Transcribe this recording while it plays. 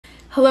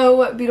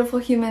Hello, beautiful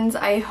humans.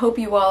 I hope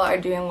you all are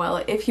doing well.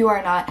 If you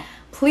are not,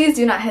 please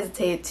do not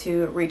hesitate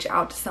to reach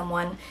out to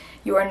someone.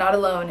 You are not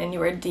alone and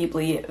you are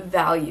deeply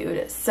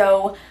valued.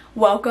 So,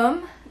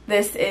 welcome.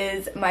 This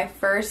is my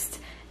first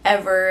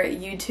ever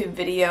YouTube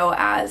video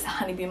as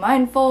Honeybee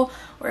Mindful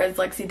or as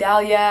Lexi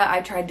Dahlia. I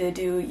tried to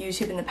do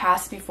YouTube in the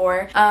past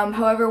before.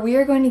 However, we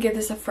are going to give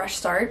this a fresh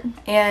start,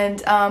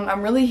 and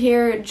I'm really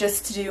here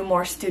just to do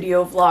more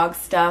studio vlog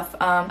stuff.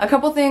 A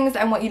couple things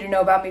I want you to know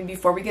about me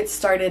before we get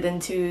started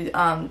into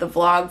the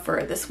vlog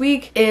for this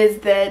week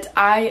is that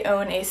I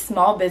own a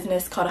small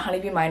business called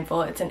Honeybee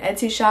Mindful. It's an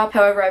Etsy shop.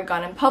 However, I've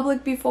gone in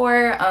public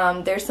before.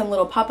 There's some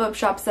little pop-up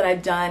shops that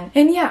I've done.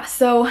 And yeah,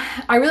 so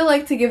I really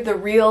like to give the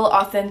real,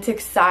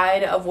 authentic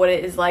side of what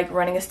it is like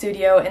running a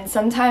studio, and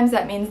sometimes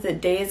that means that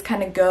days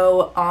kind of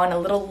go on a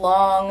little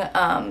long,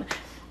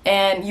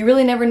 and you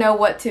really never know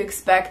what to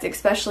expect,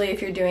 especially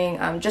if you're doing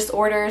just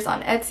orders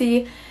on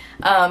Etsy,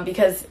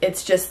 because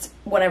it's just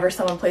whenever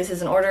someone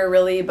places an order,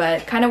 really,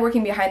 but kind of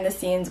working behind the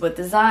scenes with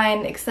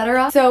design,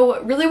 etc.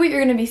 So really what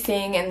you're going to be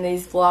seeing in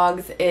these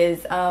vlogs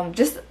is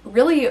just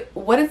really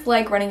what it's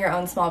like running your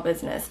own small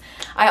business.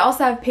 I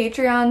also have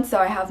Patreon, so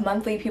I have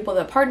monthly people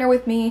that partner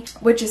with me,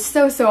 which is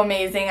so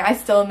amazing. I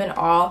still am in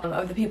awe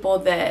of the people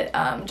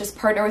that just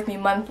partner with me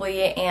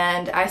monthly,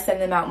 and I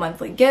send them out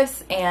monthly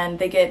gifts and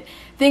they get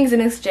things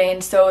in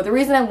exchange. So the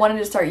reason I wanted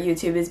to start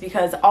YouTube is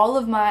because all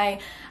of my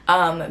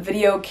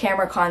video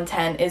camera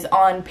content is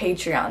on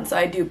Patreon. So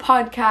I do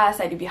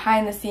podcasts, I do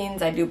behind the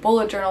scenes, I do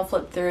bullet journal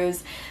flip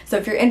throughs. So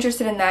if you're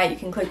interested in that, you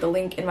can click the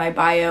link in my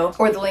bio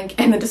or the link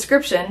in the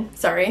description,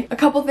 sorry. A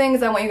couple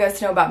things I want you guys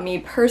to know about me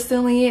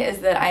personally is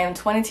that I am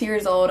 22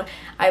 years old.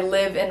 I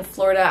live in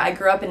Florida. I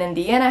grew up in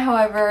Indiana,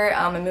 however.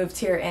 I moved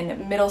here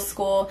in middle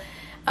school.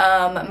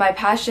 My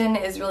passion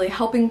is really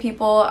helping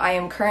people. I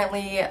am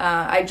currently,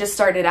 I just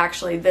started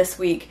actually this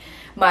week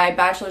my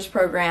bachelor's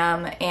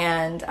program,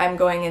 and I'm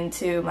going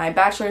into my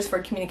bachelor's for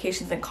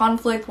communications and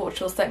conflict, which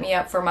will set me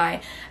up for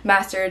my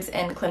master's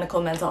in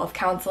clinical mental health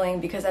counseling,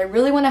 because I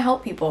really want to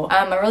help people.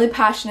 I'm really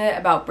passionate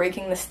about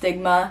breaking the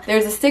stigma.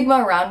 There's a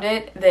stigma around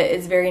it that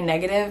is very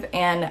negative,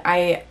 and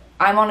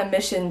I'm on a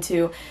mission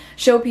to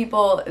show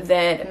people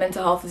that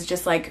mental health is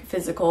just like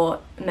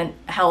physical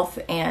health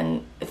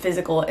and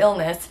physical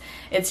illness.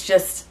 It's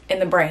just in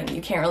the brain.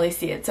 You can't really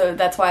see it. So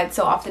that's why it's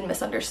so often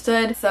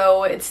misunderstood.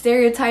 So it's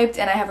stereotyped,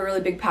 and I have a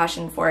really big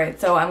passion for it.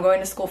 So I'm going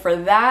to school for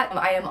that.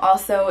 I am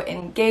also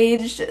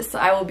engaged, so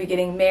I will be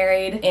getting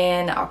married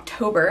in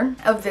October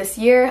of this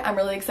year. I'm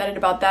really excited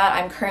about that.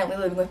 I'm currently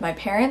living with my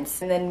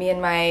parents, and then me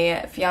and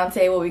my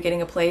fiance will be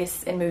getting a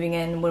place and moving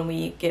in when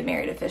we get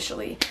married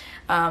officially.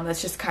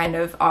 That's just kind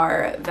of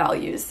our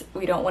values.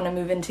 We don't want to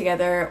move in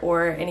together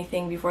or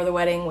anything before the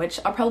wedding, which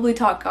I'll probably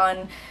talk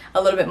on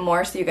a little bit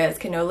more so you guys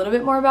can know a little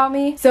bit more about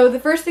me. So the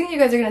first thing you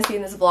guys are going to see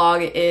in this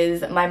vlog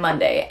is my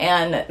Monday,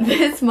 and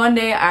this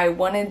Monday I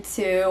wanted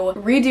to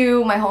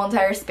redo my whole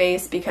entire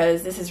space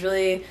because this is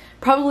really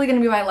probably going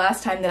to be my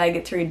last time that I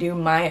get to redo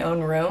my own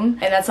room,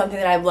 and that's something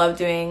that I've loved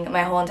doing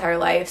my whole entire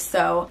life.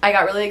 So I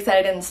got really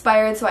excited and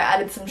inspired, so I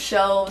added some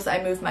shelves,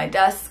 I moved my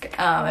desk,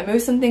 I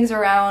moved some things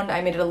around,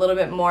 I made it a little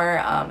bit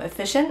more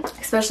efficient,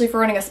 especially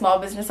for running a small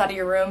business out of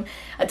your room,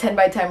 a 10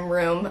 by 10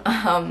 room.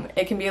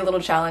 It can be a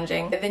little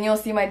challenging. And then you'll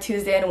see my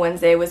Tuesday and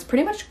Wednesday was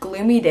pretty much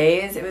gloomy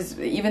days. It was,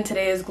 even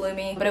today is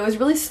gloomy, but it was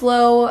really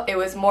slow. It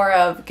was more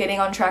of getting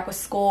on track with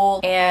school,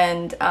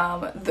 and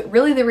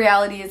really the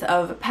realities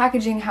of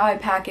packaging, how I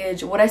package,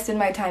 what I spend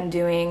my time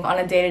doing on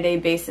a day-to-day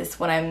basis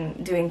when I'm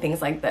doing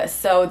things like this.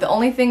 So the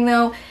only thing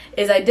though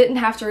is I didn't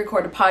have to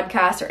record a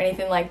podcast or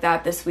anything like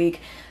that this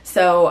week,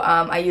 so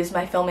I used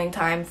my filming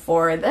time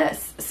for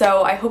this.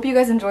 So I hope you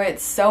guys enjoy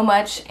it so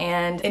much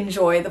and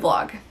enjoy the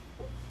vlog.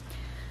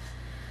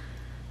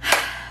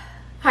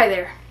 Hi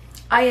there.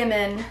 I am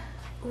in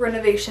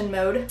renovation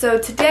mode. So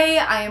today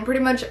I am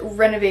pretty much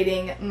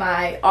renovating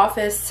my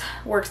office,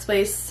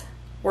 workspace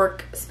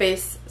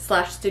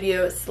slash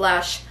studio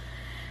slash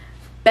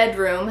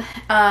bedroom.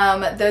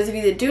 Those of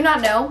you that do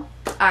not know,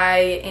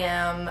 I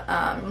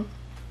am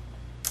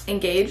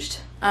engaged.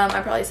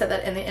 I probably said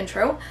that in the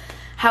intro.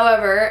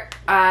 However,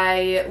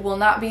 I will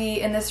not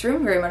be in this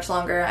room very much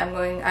longer.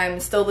 I'm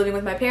still living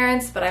with my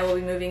parents, but I will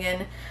be moving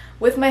in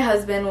with my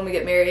husband when we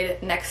get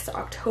married next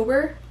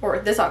October, or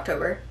this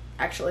October,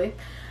 actually.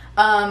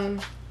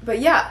 But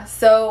yeah,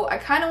 so I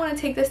kind of want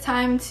to take this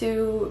time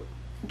to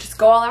just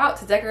go all out,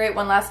 to decorate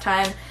one last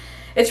time.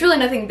 It's really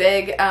nothing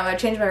big. I've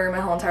changed my room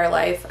my whole entire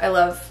life. I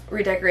love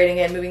redecorating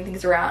it, moving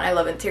things around. I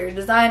love interior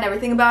design,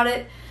 everything about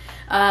it.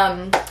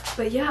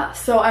 But yeah,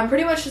 so I'm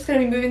pretty much just going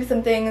to be moving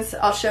some things.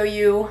 I'll show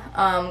you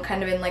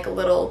kind of in like a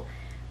little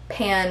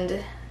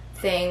panned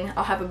thing.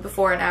 I'll have a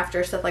before and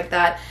after, stuff like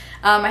that.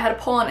 I had a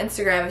poll on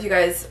Instagram if you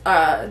guys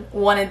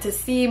wanted to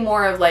see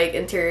more of like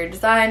interior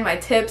design, my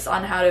tips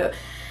on how to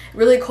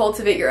really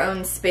cultivate your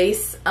own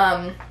space.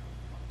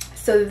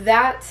 So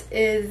that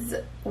is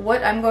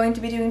what I'm going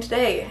to be doing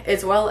today,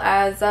 as well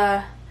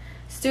as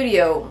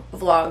studio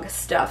vlog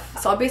stuff.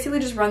 So I'll basically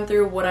just run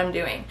through what I'm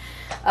doing.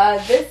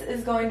 This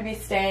is going to be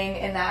staying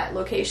in that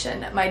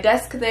location. My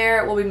desk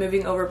there will be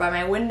moving over by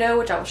my window,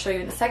 which I will show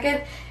you in a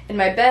second, and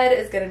my bed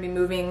is going to be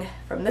moving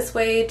from this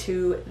way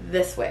to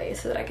this way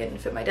so that I can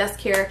fit my desk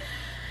here.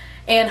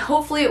 And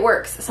hopefully it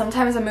works.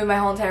 Sometimes I move my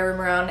whole entire room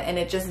around and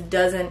it just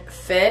doesn't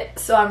fit,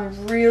 so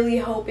I'm really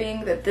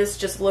hoping that this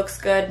just looks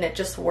good and it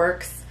just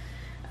works,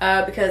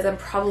 because I'm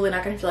probably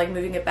not going to feel like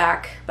moving it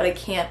back, but I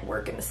can't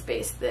work in a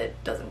space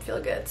that doesn't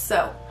feel good.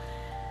 So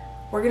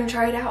we're going to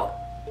try it out.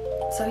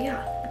 So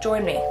yeah,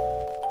 join me.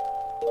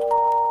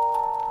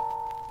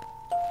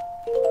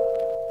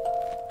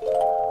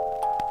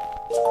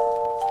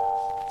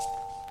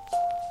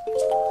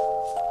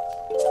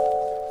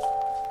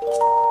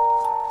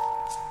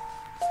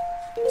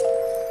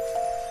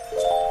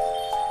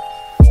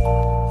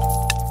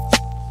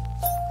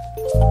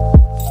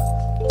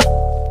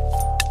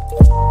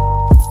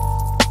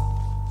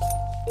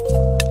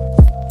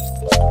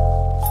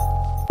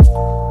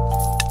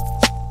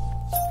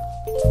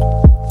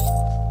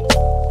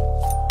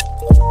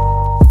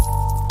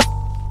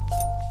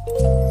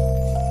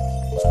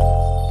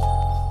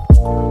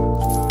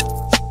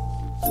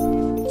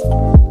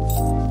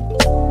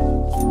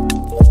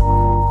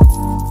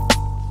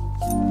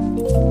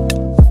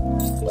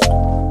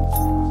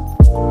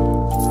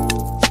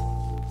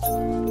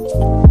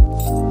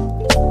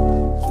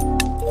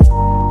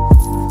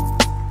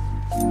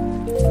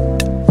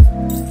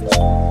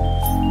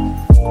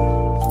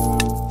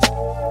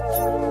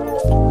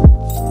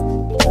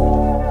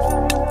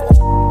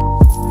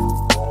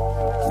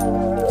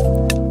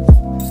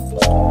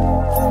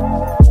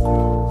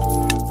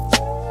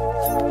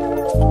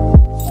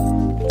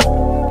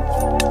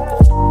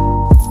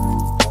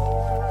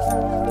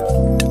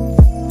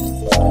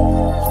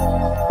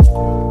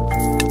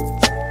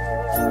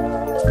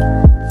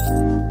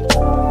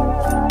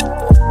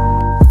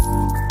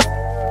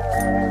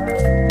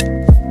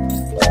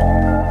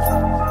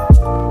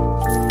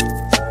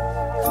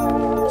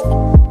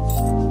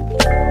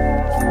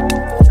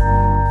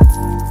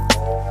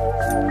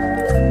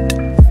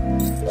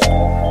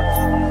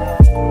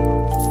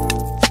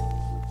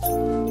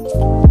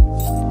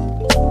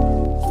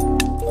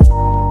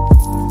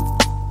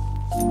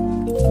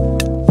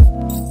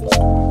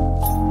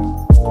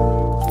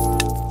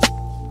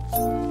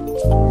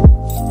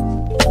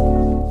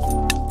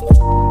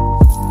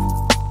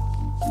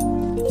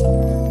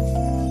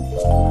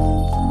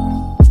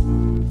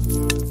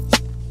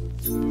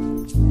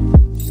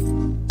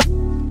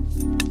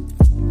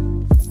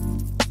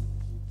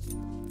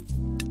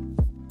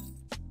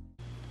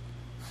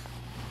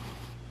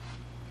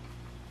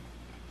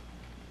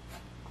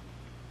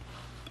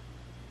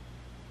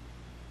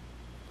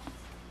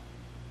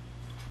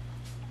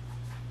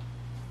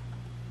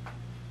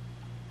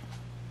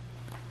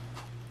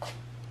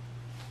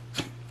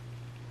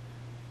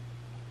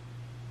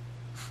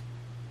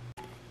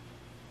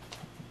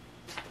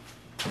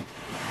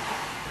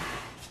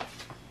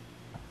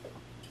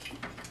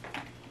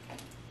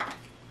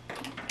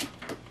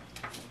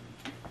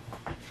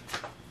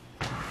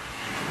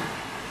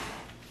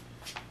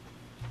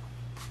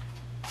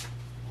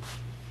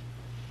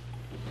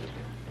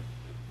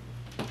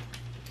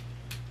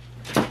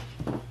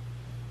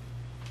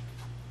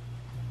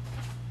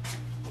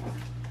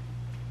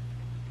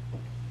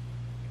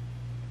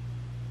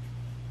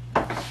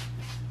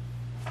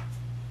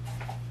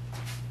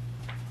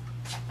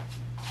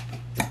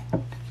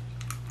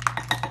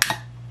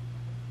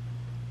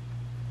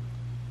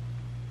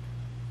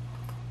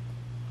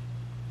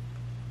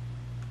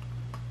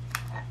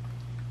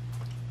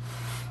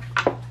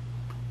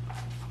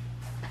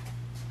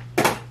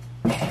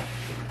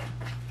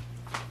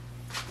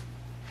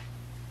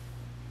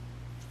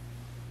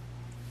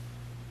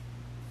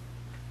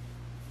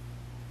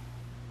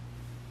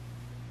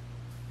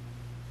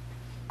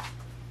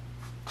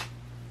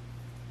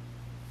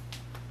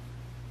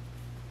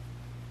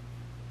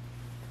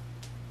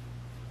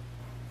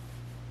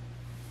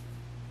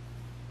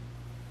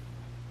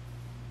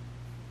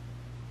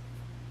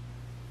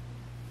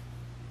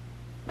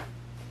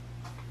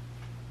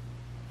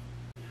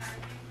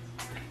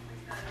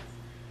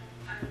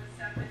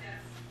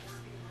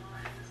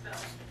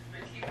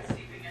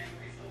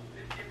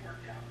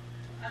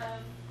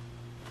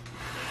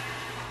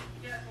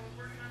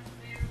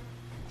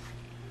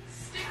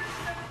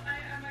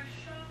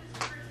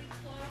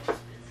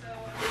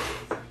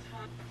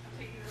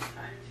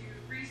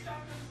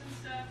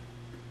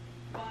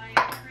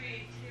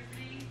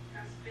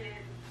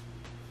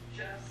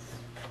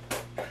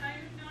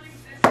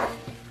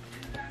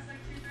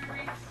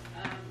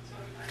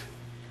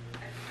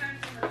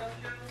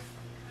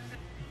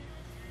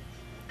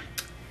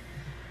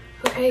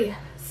 Okay,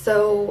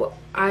 so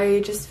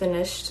I just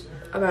finished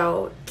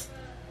about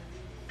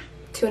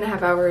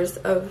 2.5 hours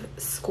of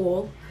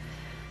school.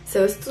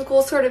 So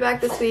school started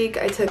back this week.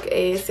 I took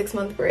a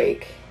 6-month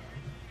break.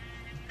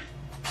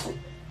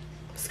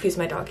 Excuse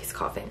my dog, he's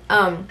coughing.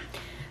 But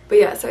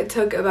yeah, so I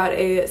took about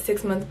a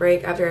 6-month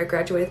break after I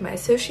graduated with my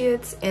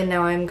associates, and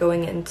now I'm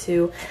going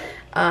into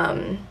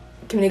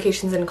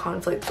communications and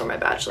conflict for my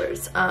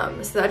bachelor's.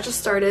 So that just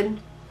started.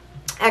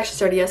 Actually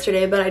started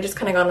yesterday, but I just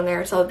kind of got on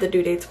there, saw that the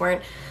due dates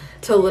weren't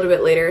till a little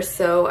bit later,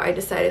 so I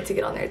decided to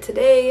get on there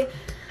today.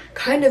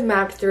 Kind of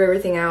mapped through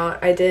everything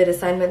out. I did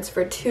assignments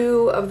for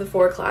 2 of the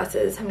 4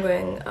 classes. I'm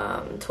going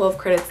 12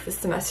 credits this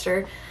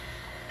semester.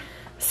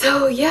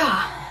 So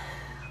yeah,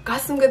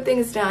 got some good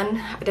things done.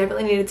 I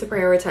definitely needed to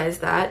prioritize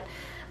that.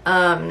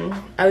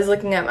 I was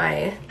looking at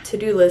my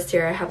to-do list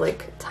here. I have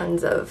like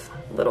tons of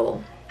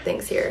little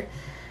things here.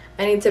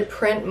 I need to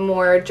print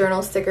more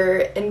journal sticker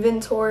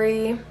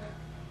inventory.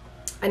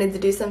 I need to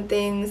do some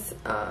things,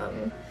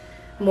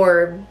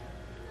 more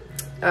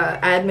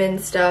admin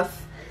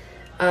stuff,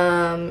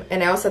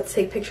 and I also have to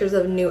take pictures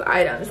of new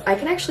items. I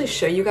can actually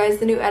show you guys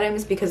the new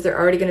items because they're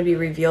already going to be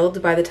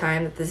revealed by the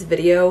time that this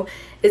video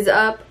is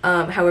up.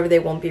 However, they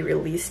won't be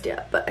released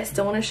yet, but I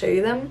still want to show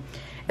you them.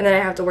 And then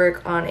I have to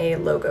work on a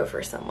logo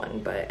for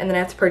someone, and then I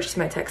have to purchase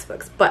my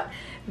textbooks. But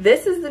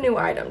this is the new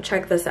item.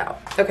 Check this out.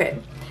 Okay,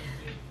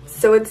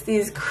 so it's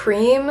these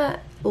cream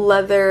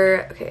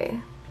leather,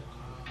 okay,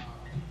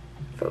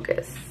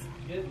 focus.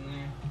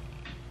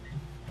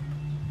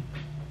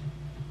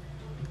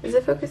 Is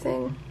it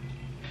focusing?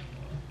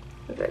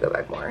 If I go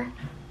back more.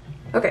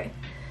 Okay,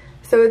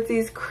 so it's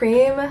these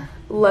cream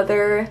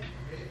leather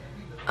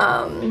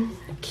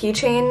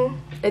keychain.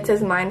 It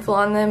says mindful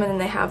on them, and then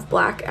they have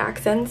black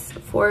accents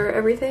for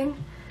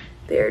everything.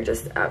 They're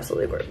just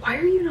absolutely gorgeous. Why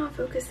are you not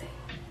focusing?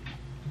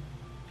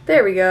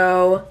 There we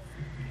go.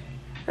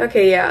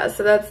 Okay, yeah,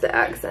 so that's the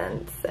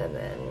accents, and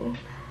then,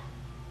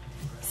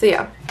 so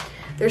yeah,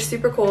 they're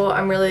super cool.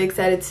 I'm really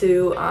excited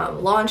to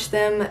launch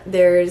them.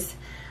 There's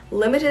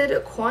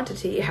limited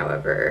quantity,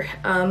 however,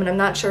 and I'm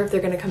not sure if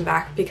they're going to come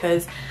back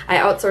because I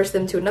outsourced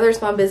them to another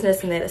small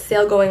business and they had a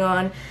sale going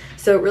on.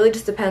 So it really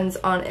just depends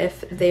on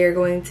if they are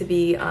going to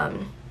be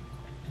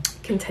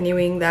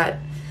continuing that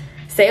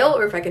sale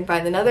or if I can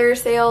find another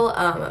sale.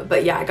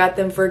 But yeah, I got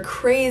them for a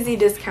crazy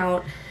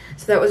discount,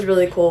 so that was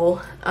really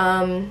cool.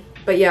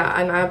 But yeah,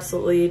 I'm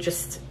absolutely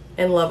just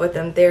in love with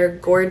them. They're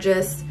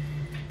gorgeous,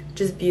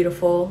 just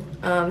beautiful.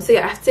 So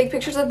yeah, I have to take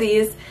pictures of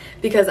these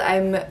because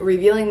I'm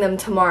revealing them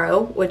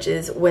tomorrow, which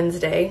is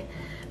Wednesday.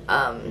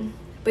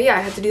 But yeah,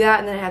 I have to do that,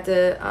 and then I have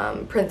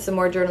to print some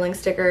more journaling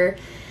sticker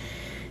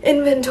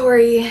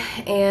inventory,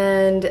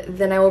 and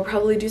then I will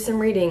probably do some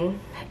reading,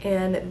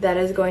 and that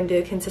is going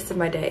to consist of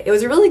my day. It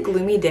was a really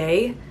gloomy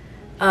day,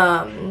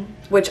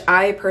 which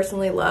I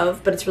personally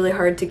love, but it's really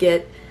hard to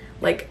get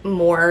like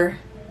more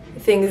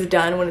things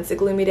done when it's a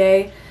gloomy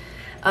day.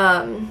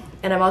 And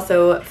I'm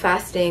also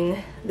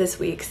fasting this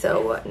week,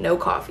 so no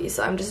coffee,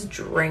 so I'm just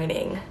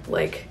draining,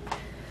 like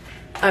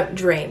I'm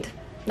drained,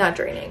 not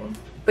draining,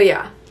 but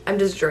yeah, I'm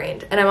just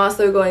drained. And I'm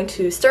also going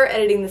to start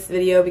editing this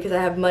video because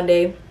I have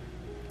Monday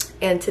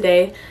and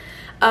today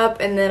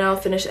up, and then I'll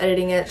finish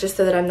editing it just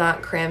so that I'm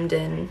not crammed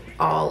in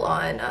all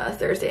on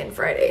Thursday and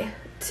Friday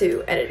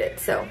to edit it.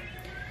 So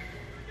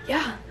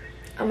yeah,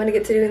 I'm gonna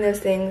get to doing those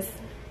things.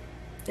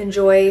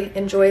 Enjoy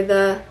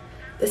the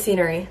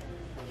scenery.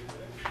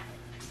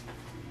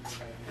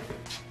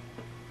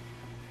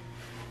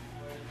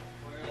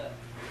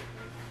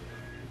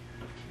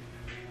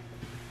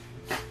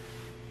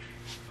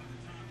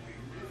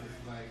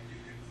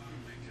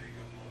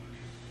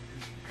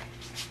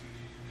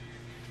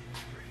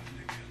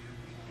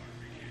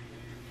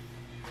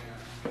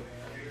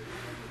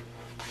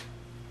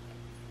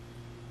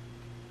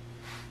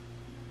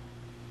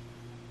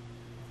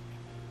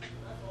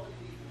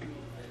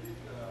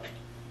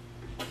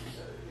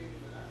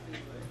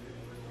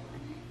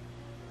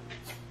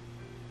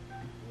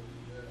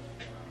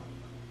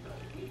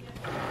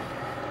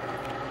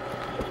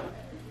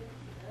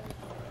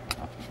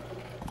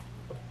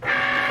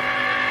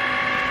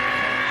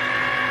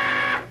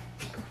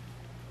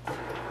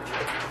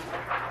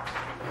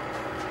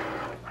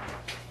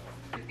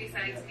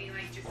 Besides me,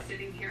 like, just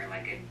sitting here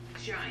like a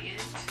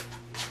giant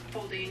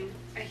holding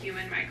a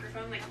human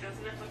microphone, like,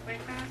 doesn't it look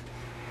like that?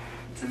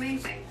 It's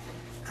amazing.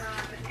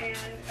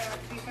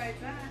 Besides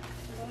that,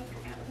 look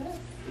at this.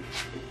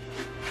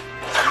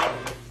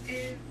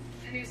 Is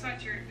a new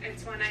sweatshirt.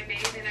 It's one I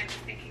made and I've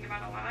been thinking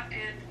about a lot,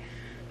 and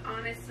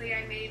honestly,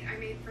 I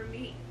made for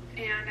me,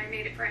 and I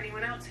made it for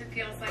anyone else who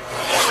feels like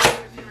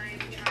they're time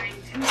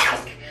trying to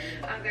make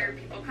other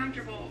people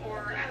comfortable,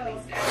 or at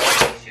least as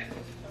they should.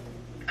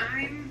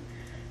 I'm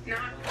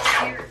not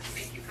here to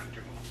make you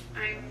comfortable.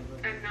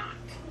 I'm not.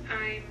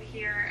 I'm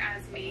here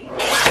as me, and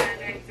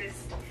I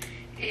exist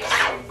in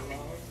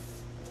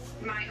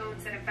my own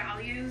set of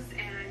values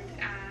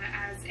and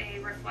as a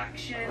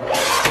reflection of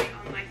my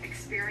own life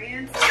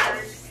experience,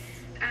 and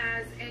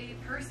as a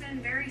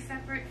person very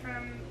separate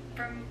from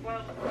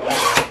well,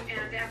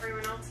 and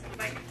everyone else.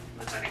 Like,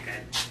 was that a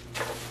good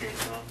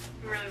insult?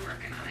 I'm really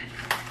working on it.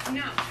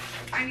 No,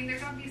 I mean,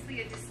 there's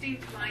obviously a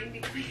distinct line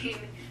between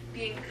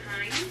being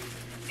kind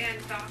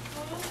and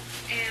thoughtful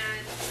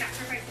and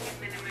sacrificing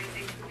and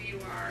minimizing who you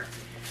are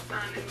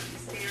and what you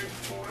stand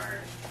for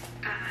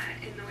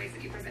in the ways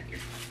that you present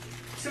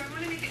yourself. So I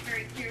want to make it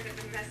very clear that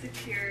the message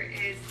here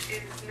is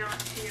not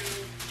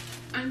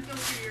to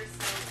unfilter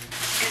yourself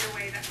in a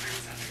way that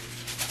harms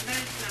others. That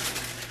is not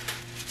worth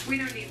it. We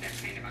don't need that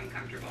kind of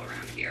uncomfortable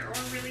around here, or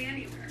really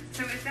anywhere.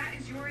 So if that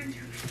is your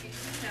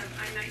interpretation of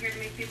I'm not here to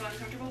make people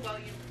uncomfortable, well,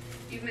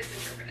 you've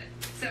misinterpreted.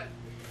 So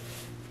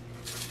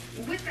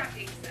with that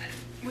being said,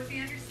 with the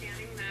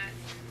understanding that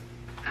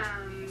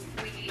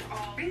we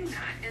all bring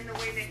that in the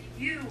way that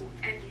you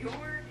and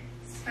your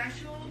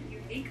special,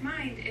 unique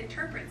mind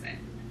interprets it.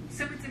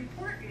 So it's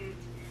important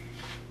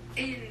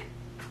in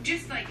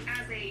just like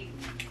as a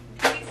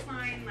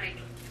baseline, like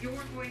your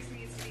voice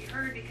needs to be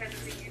heard because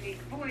it's a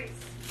unique voice,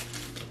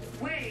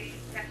 way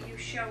that you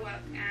show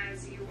up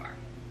as you are.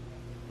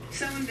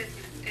 So in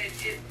business,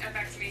 it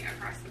affects me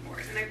across the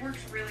board. And I've worked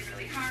really,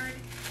 really hard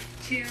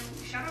to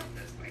shut off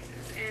those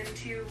voices and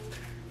to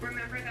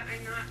remember that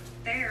I'm not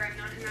there. I'm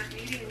not in that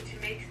meeting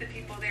to make the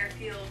people there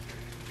feel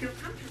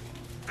comfortable.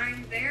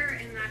 I'm there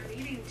in that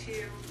meeting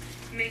to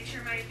make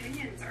sure my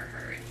opinions are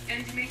heard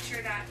and to make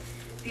sure that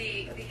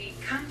the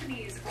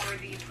companies or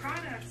the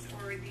products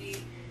or the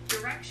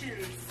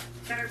directions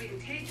that are being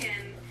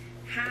taken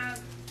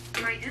have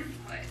my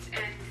input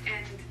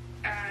and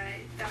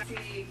that's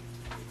the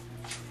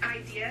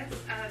ideas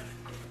of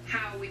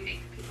how we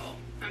make people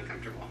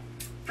uncomfortable.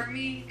 For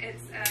me,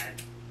 it's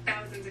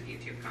thousands of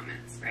YouTube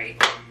comments,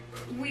 right?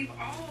 We've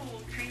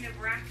all kind of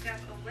racked up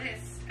a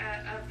list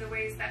of the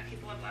ways that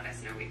people have let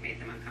us know we've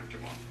made them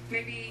uncomfortable.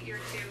 Maybe you're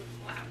too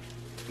loud.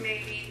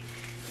 Maybe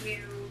you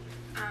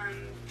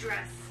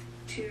dress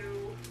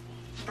too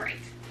bright,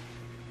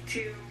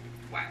 too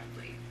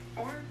wildly,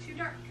 or too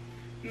dark.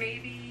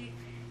 Maybe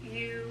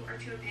you are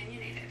too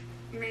opinionated.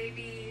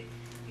 Maybe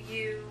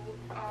you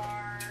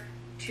are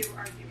too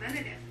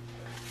argumentative.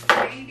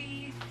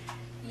 Maybe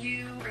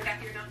or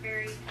that you're not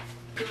very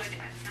good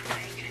at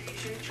something and you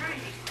shouldn't try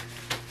anymore.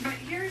 But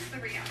here's the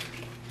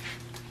reality.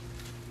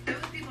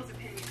 Those people's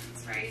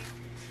opinions, right?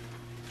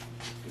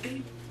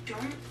 They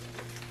don't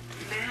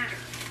matter,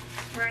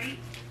 right?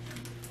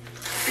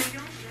 They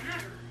don't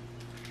matter.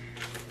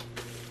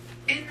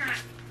 In that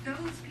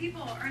those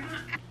people are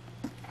not.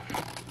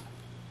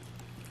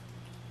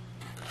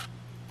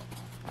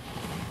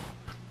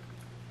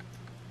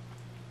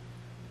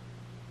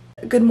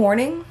 Good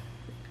morning.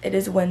 It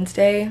is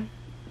Wednesday,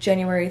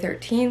 January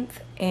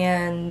 13th,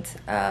 and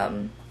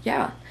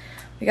yeah,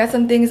 we got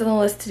some things on the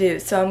list to do.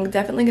 So I'm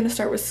definitely going to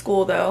start with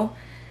school though.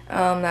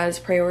 That is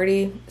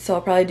priority. So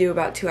I'll probably do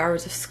about 2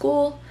 hours of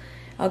school.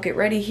 I'll get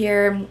ready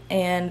here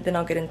and then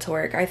I'll get into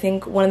work. I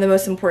think one of the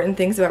most important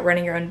things about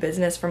running your own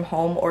business from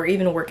home or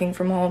even working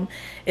from home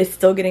is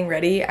still getting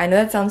ready. I know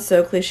that sounds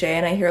so cliche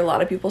and I hear a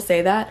lot of people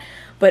say that,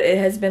 but it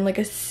has been like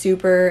a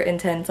super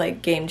intense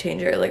like game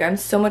changer. Like I'm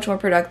so much more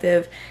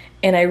productive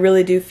and I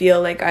really do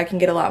feel like I can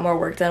get a lot more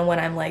work done when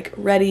I'm like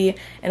ready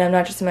and I'm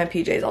not just in my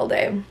PJs all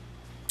day.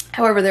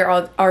 However, there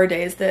are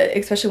days that,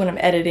 especially when I'm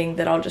editing,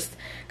 that I'll just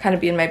kind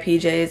of be in my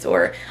PJs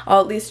or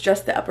I'll at least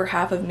dress the upper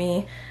half of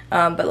me,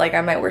 but like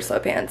I might wear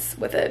sweatpants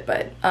with it.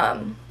 But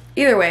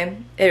either way,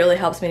 it really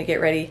helps me to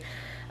get ready.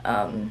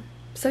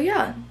 So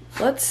yeah,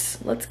 let's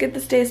get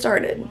this day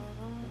started.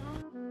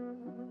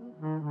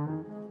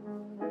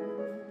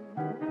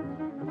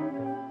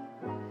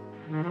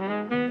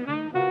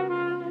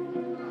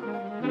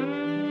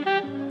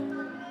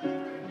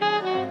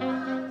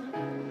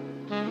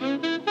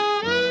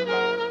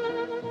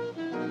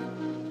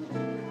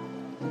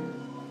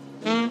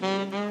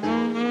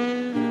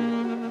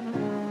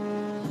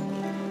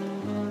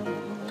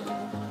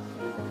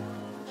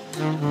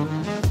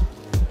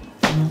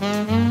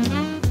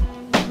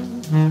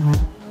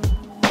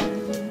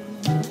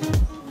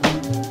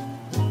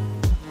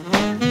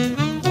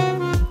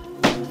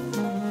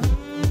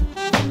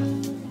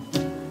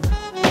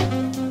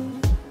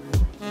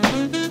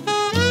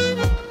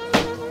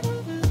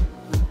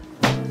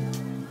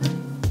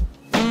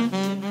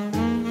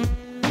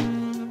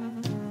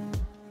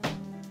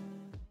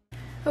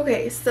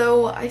 Okay,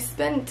 so I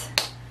spent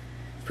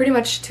pretty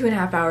much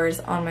 2.5 hours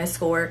on my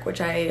schoolwork,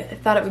 which I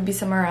thought it would be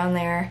somewhere around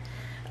there.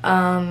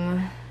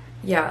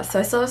 Yeah, so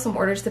I still have some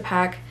orders to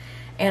pack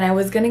and I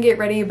was gonna get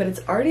ready, but it's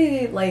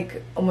already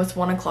like almost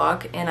 1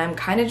 o'clock and I'm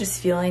kind of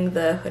just feeling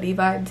the hoodie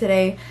vibe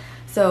today.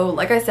 So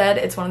like I said,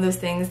 it's one of those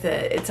things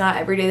that it's not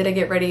every day that I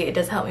get ready. It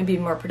does help me be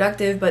more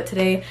productive, but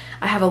today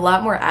I have a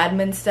lot more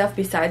admin stuff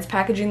besides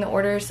packaging the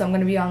orders. So I'm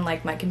gonna be on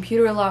like my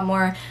computer a lot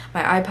more,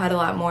 my iPad a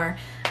lot more,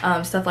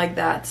 stuff like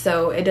that.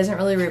 So it doesn't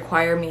really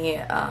require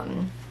me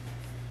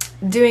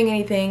doing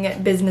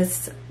anything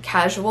business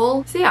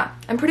casual. So yeah,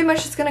 I'm pretty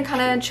much just gonna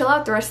kind of chill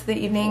out the rest of the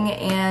evening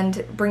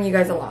and bring you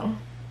guys along.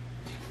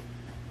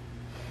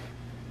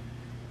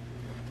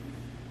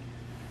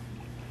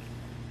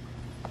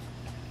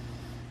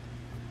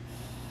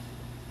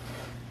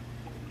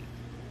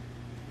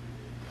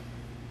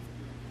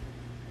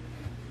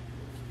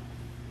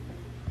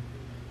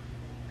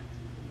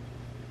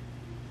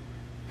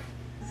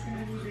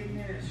 Big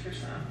news for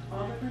some.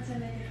 All the prints I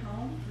make at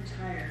home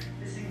retire.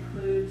 This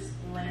includes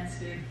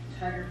landscape,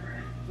 tiger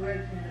print,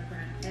 red panda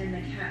print, and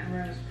the cat and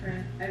rose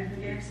print. I've been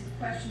getting some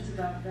questions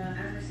about them.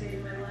 As I stated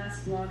in my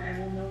last vlog, I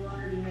will no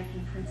longer be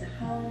making prints at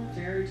home.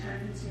 Very time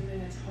consuming,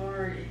 it's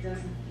hard, it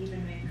doesn't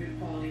even make good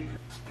quality.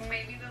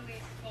 Maybe the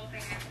least cool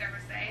thing I could ever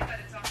say, but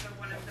it's also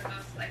one of the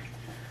most like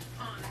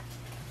honest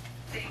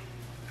things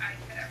I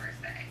could ever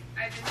say.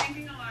 I've been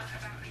thinking a lot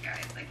about you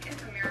guys. Like,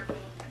 it's a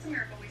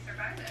miracle we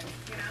survived it,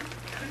 you know?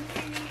 I wouldn't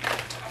see me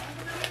all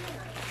the time in the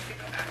world. You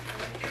could go back and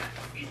wouldn't do it.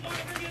 He's going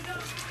for the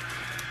adult.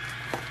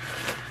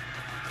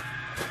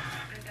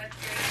 I'm dead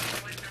serious.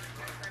 I would not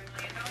do it for $1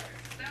 million.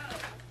 So,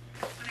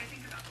 when I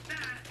think about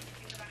that, I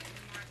think about it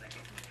more as like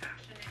a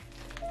compassionate.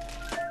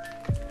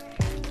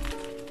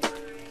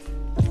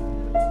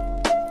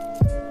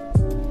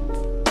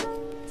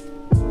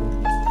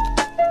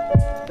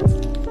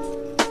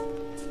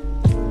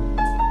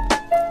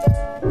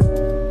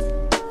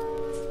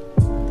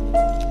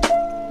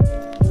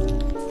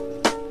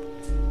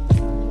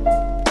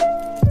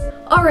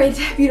 Alright,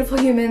 beautiful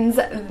humans,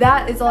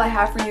 that is all I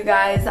have for you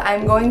guys.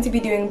 I'm going to be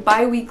doing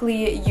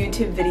bi-weekly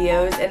YouTube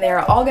videos, and they're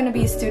all going to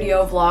be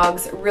studio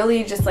vlogs,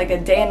 really just like a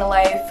day in the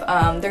life.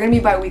 They're going to be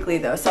bi-weekly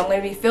though, so I'm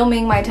going to be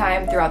filming my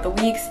time throughout the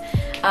weeks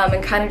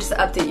and kind of just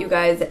update you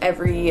guys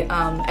every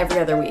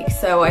other week.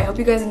 So I hope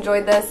you guys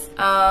enjoyed this.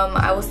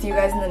 I will see you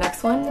guys in the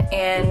next one,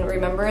 and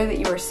remember that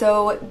you are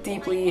so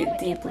deeply,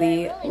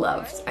 deeply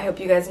loved. I hope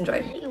you guys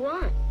enjoyed.